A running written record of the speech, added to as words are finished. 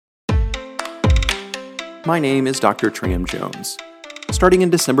My name is Dr. Tram Jones. Starting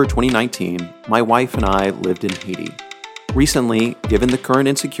in December 2019, my wife and I lived in Haiti. Recently, given the current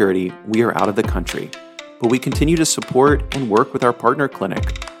insecurity, we are out of the country, but we continue to support and work with our partner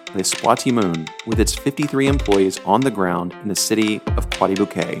clinic, L'Espoir Timoun, with its 53 employees on the ground in the city of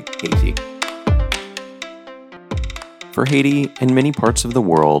Croix-des-Bouquets, Haiti. For Haiti and many parts of the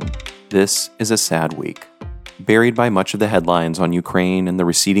world, this is a sad week. Buried by much of the headlines on Ukraine and the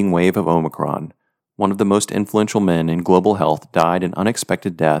receding wave of Omicron, one of the most influential men in global health died an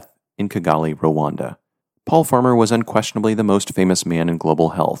unexpected death in Kigali, Rwanda. Paul Farmer was unquestionably the most famous man in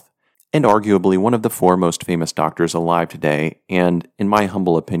global health, and arguably one of the 4 most famous doctors alive today, and, in my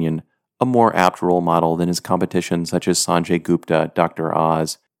humble opinion, a more apt role model than his competition such as Sanjay Gupta, Dr.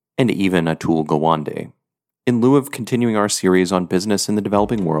 Oz, and even Atul Gawande. In lieu of continuing our series on business in the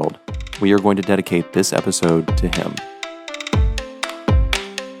developing world, we are going to dedicate this episode to him.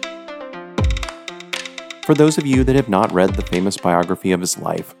 For those of you that have not read the famous biography of his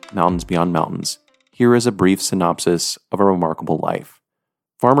life, Mountains Beyond Mountains, here is a brief synopsis of a remarkable life.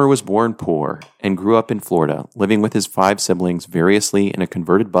 Farmer was born poor and grew up in Florida, living with his 5 siblings variously in a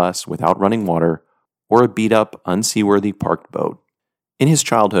converted bus without running water or a beat-up, unseaworthy parked boat. In his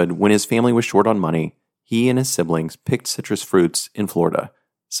childhood, when his family was short on money, he and his siblings picked citrus fruits in Florida,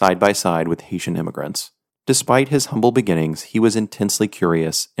 side by side with Haitian immigrants. Despite his humble beginnings, he was intensely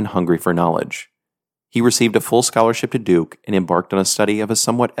curious and hungry for knowledge. He received a full scholarship to Duke and embarked on a study of a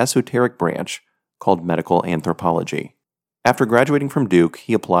somewhat esoteric branch called medical anthropology. After graduating from Duke,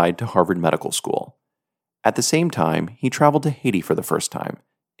 he applied to Harvard Medical School. At the same time, he traveled to Haiti for the first time,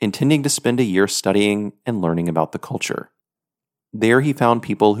 intending to spend a year studying and learning about the culture. There he found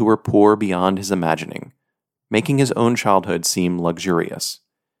people who were poor beyond his imagining, making his own childhood seem luxurious.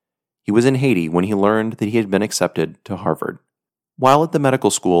 He was in Haiti when he learned that he had been accepted to Harvard. While at the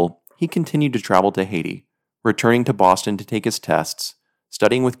medical school, he continued to travel to Haiti, returning to Boston to take his tests,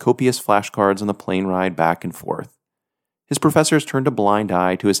 studying with copious flashcards on the plane ride back and forth. His professors turned a blind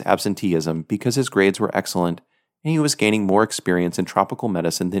eye to his absenteeism because his grades were excellent and he was gaining more experience in tropical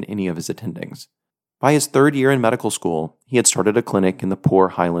medicine than any of his attendings. By his 3rd year in medical school, he had started a clinic in the poor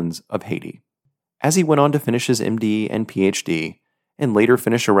highlands of Haiti. As he went on to finish his MD and PhD, and later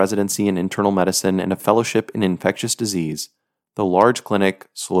finish a residency in internal medicine and a fellowship in infectious disease, the large clinic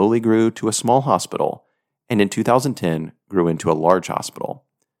slowly grew to a small hospital, and in 2010 grew into a large hospital.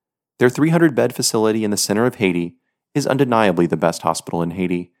 Their 300-bed facility in the center of Haiti is undeniably the best hospital in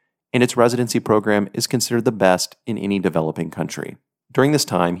Haiti, and its residency program is considered the best in any developing country. During this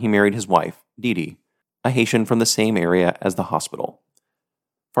time, he married his wife, Didi, a Haitian from the same area as the hospital.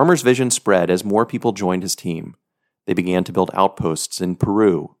 Farmer's vision spread as more people joined his team. They began to build outposts in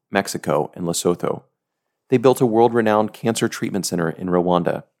Peru, Mexico, and Lesotho. They built a world-renowned cancer treatment center in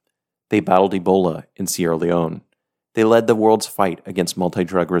Rwanda. They battled Ebola in Sierra Leone. They led the world's fight against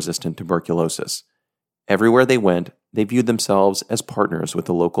multi-drug-resistant tuberculosis. Everywhere they went, they viewed themselves as partners with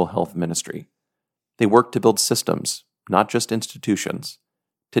the local health ministry. They worked to build systems, not just institutions.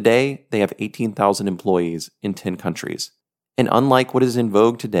 Today, they have 18,000 employees in 10 countries. And unlike what is in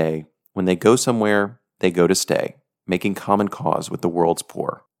vogue today, when they go somewhere, they go to stay, making common cause with the world's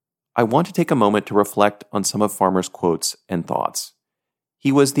poor. I want to take a moment to reflect on some of Farmer's quotes and thoughts.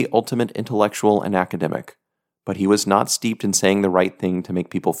 He was the ultimate intellectual and academic, but he was not steeped in saying the right thing to make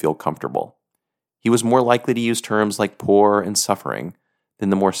people feel comfortable. He was more likely to use terms like poor and suffering than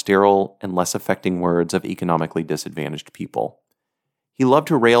the more sterile and less affecting words of economically disadvantaged people. He loved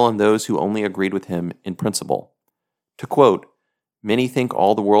to rail on those who only agreed with him in principle. To quote, "Many think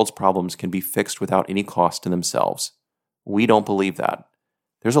all the world's problems can be fixed without any cost to themselves. We don't believe that.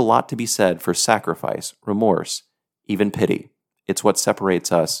 There's a lot to be said for sacrifice, remorse, even pity. It's what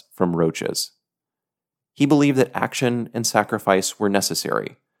separates us from roaches." He believed that action and sacrifice were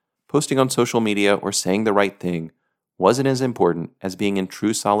necessary. Posting on social media or saying the right thing wasn't as important as being in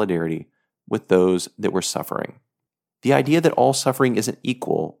true solidarity with those that were suffering. The idea that all suffering isn't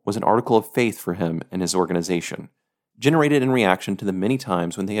equal was an article of faith for him and his organization, generated in reaction to the many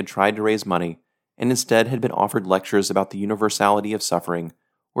times when they had tried to raise money and instead had been offered lectures about the universality of suffering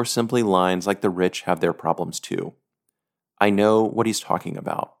or simply lines like "the rich have their problems too." I know what he's talking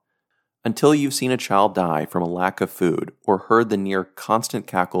about. Until you've seen a child die from a lack of food or heard the near constant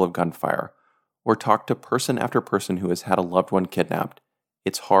cackle of gunfire or talked to person after person who has had a loved one kidnapped,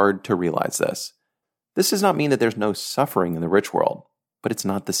 it's hard to realize this. This does not mean that there's no suffering in the rich world, but it's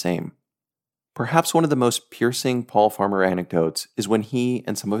not the same. Perhaps one of the most piercing Paul Farmer anecdotes is when he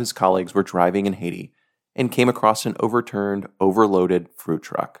and some of his colleagues were driving in Haiti and came across an overturned, overloaded fruit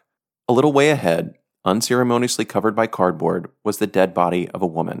truck. A little way ahead, unceremoniously covered by cardboard, was the dead body of a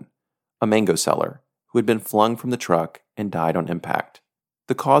woman, a mango seller, who had been flung from the truck and died on impact.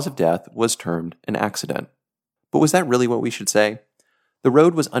 The cause of death was termed an accident. But was that really what we should say? The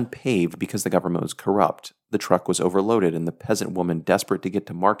road was unpaved because the government was corrupt, the truck was overloaded, and the peasant woman desperate to get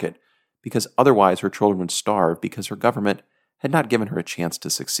to market because otherwise her children would starve because her government had not given her a chance to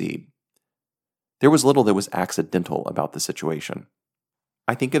succeed. There was little that was accidental about the situation.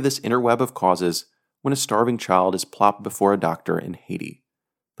 I think of this interweb of causes when a starving child is plopped before a doctor in Haiti,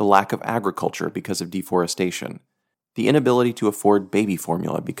 the lack of agriculture because of deforestation, the inability to afford baby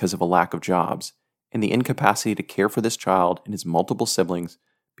formula because of a lack of jobs, and the incapacity to care for this child and his multiple siblings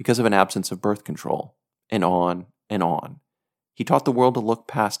because of an absence of birth control, and on and on. He taught the world to look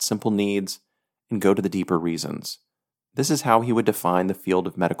past simple needs and go to the deeper reasons. This is how he would define the field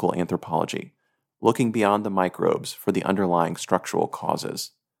of medical anthropology, looking beyond the microbes for the underlying structural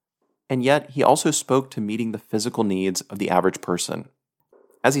causes. And yet, he also spoke to meeting the physical needs of the average person.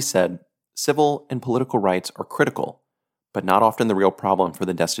 As he said, civil and political rights are critical, but not often the real problem for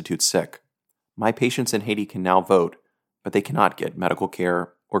the destitute sick. My patients in Haiti can now vote, but they cannot get medical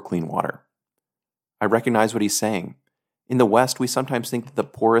care or clean water. I recognize what he's saying. In the West, we sometimes think that the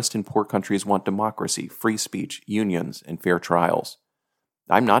poorest in poor countries want democracy, free speech, unions, and fair trials.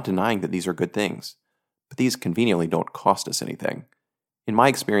 I'm not denying that these are good things, but these conveniently don't cost us anything. In my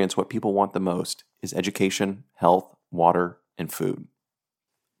experience, what people want the most is education, health, water, and food.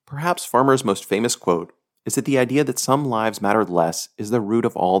 Perhaps Farmer's most famous quote is that the idea that some lives matter less is the root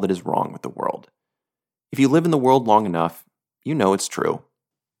of all that is wrong with the world. If you live in the world long enough, you know it's true.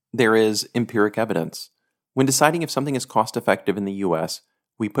 There is empiric evidence. When deciding if something is cost-effective in the U.S.,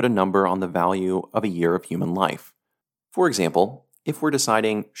 we put a number on the value of a year of human life. For example, if we're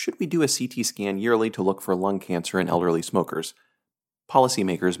deciding, should we do a CT scan yearly to look for lung cancer in elderly smokers,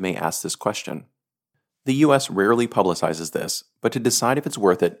 policymakers may ask this question. The U.S. rarely publicizes this, but to decide if it's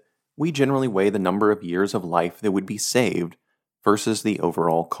worth it, we generally weigh the number of years of life that would be saved versus the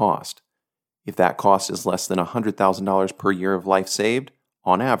overall cost. If that cost is less than $100,000 per year of life saved,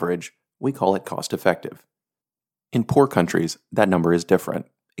 on average, we call it cost-effective. In poor countries, that number is different.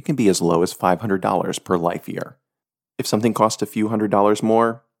 It can be as low as $500 per life year. If something costs a few $100s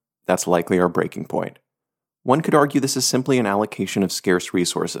more, that's likely our breaking point. One could argue this is simply an allocation of scarce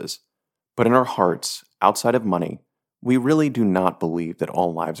resources, but in our hearts, outside of money, we really do not believe that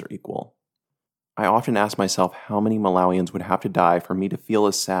all lives are equal. I often ask myself how many Malawians would have to die for me to feel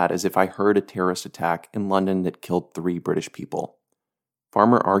as sad as if I heard a terrorist attack in London that killed 3 British people.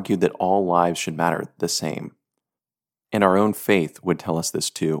 Farmer argued that all lives should matter the same. And our own faith would tell us this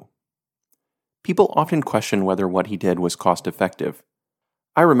too. People often question whether what he did was cost-effective.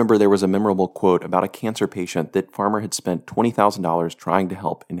 I remember there was a memorable quote about a cancer patient that Farmer had spent $20,000 trying to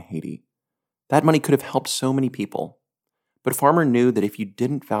help in Haiti. That money could have helped so many people. But Farmer knew that if you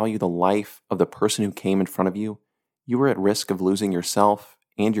didn't value the life of the person who came in front of you, you were at risk of losing yourself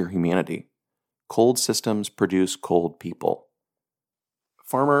and your humanity. Cold systems produce cold people.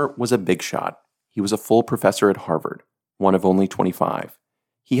 Farmer was a big shot. He was a full professor at Harvard, one of only 25.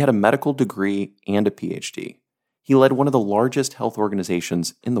 He had a medical degree and a PhD. He led one of the largest health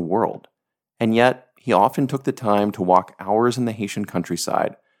organizations in the world. And yet, he often took the time to walk hours in the Haitian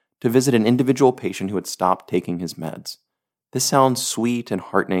countryside to visit an individual patient who had stopped taking his meds. This sounds sweet and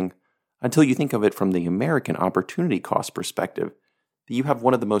heartening until you think of it from the American opportunity cost perspective, that you have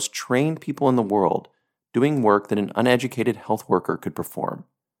one of the most trained people in the world doing work that an uneducated health worker could perform.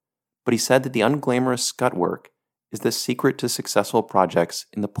 But he said that the unglamorous scut work is the secret to successful projects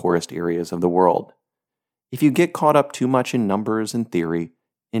in the poorest areas of the world. If you get caught up too much in numbers and theory,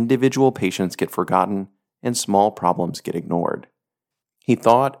 individual patients get forgotten and small problems get ignored. He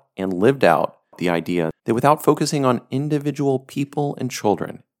thought and lived out the idea that without focusing on individual people and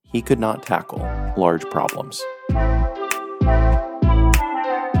children, he could not tackle large problems.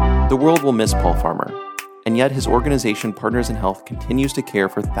 The world will miss Paul Farmer, and yet his organization Partners in Health continues to care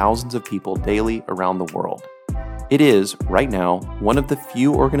for thousands of people daily around the world. It is, right now, one of the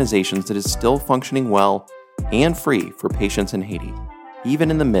few organizations that is still functioning well and free for patients in Haiti, even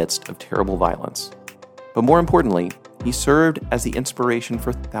in the midst of terrible violence. But more importantly, he served as the inspiration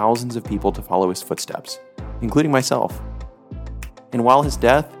for thousands of people to follow his footsteps, including myself. And while his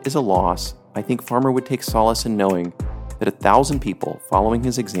death is a loss, I think Farmer would take solace in knowing that 1,000 people following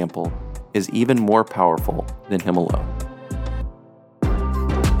his example is even more powerful than him alone.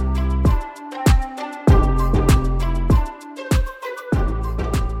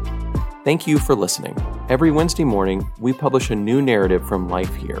 Thank you for listening. Every Wednesday morning, we publish a new narrative from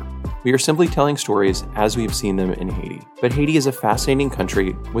Life Here. We are simply telling stories as we've seen them in Haiti. But Haiti is a fascinating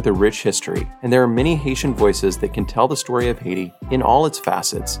country with a rich history, and there are many Haitian voices that can tell the story of Haiti in all its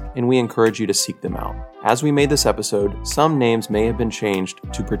facets, and we encourage you to seek them out. As we made this episode, some names may have been changed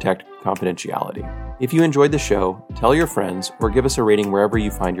to protect confidentiality. If you enjoyed the show, tell your friends or give us a rating wherever you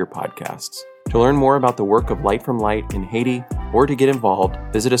find your podcasts. To learn more about the work of Light from Light in Haiti or to get involved,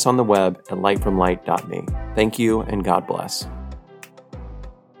 visit us on the web at lightfromlight.me. Thank you and God bless.